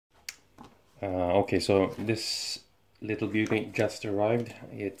Okay, so this little beauty just arrived.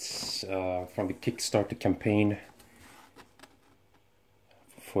 It's from the Kickstarter campaign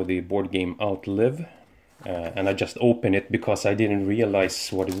for the board game Outlive. And I just opened it because I didn't realize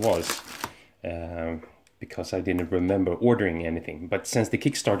what it was. Because I didn't remember ordering anything. But since the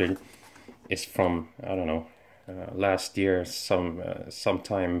Kickstarter is from, I don't know, last year,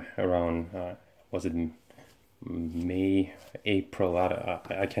 sometime around, was it May, April?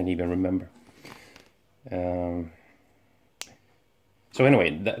 I can't even remember. So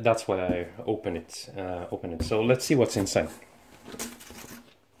anyway, that's why I open it. So let's see what's inside.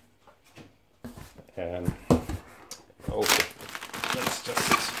 Okay, let's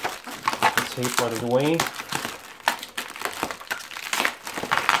just tape right away.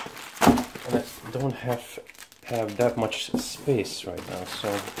 And I don't have that much space right now, so.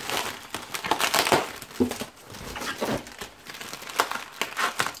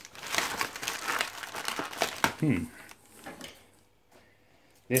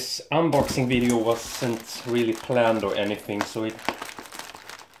 This unboxing video wasn't really planned or anything, so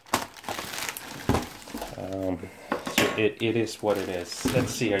it is what it is.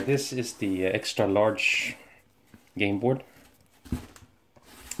 Let's see here. This is the extra large game board.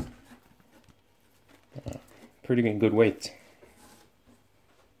 Pretty good weight.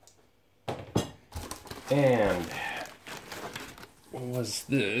 And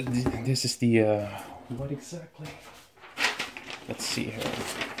this is the what exactly? Let's see here.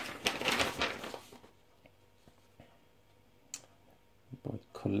 But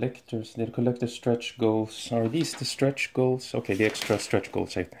the collector stretch goals. Are these the stretch goals? Okay, the extra stretch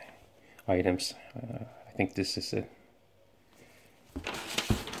goals items. I think this is it.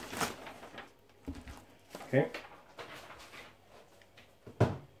 Okay.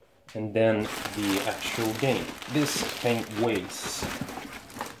 And then the actual game. This thing weighs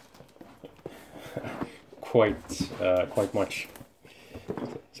quite much.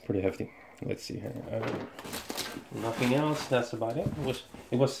 It's pretty hefty. Let's see here. Nothing else. That's about it.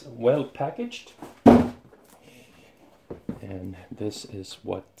 It was well packaged. And this is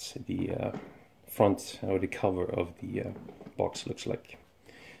what the front or the cover of the box looks like.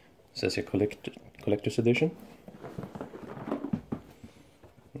 It says a collector's edition.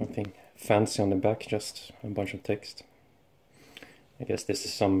 Nothing fancy on the back, just a bunch of text. I guess this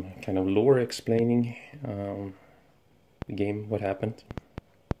is some kind of lore explaining the game, what happened.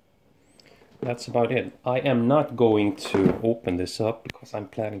 That's about it. I am not going to open this up because I'm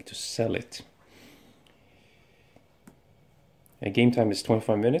planning to sell it. Game time is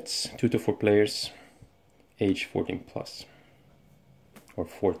 25 minutes, 2 to 4 players, age 14 plus, or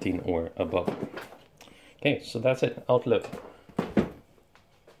 14 or above. Okay, so that's it. Outlive.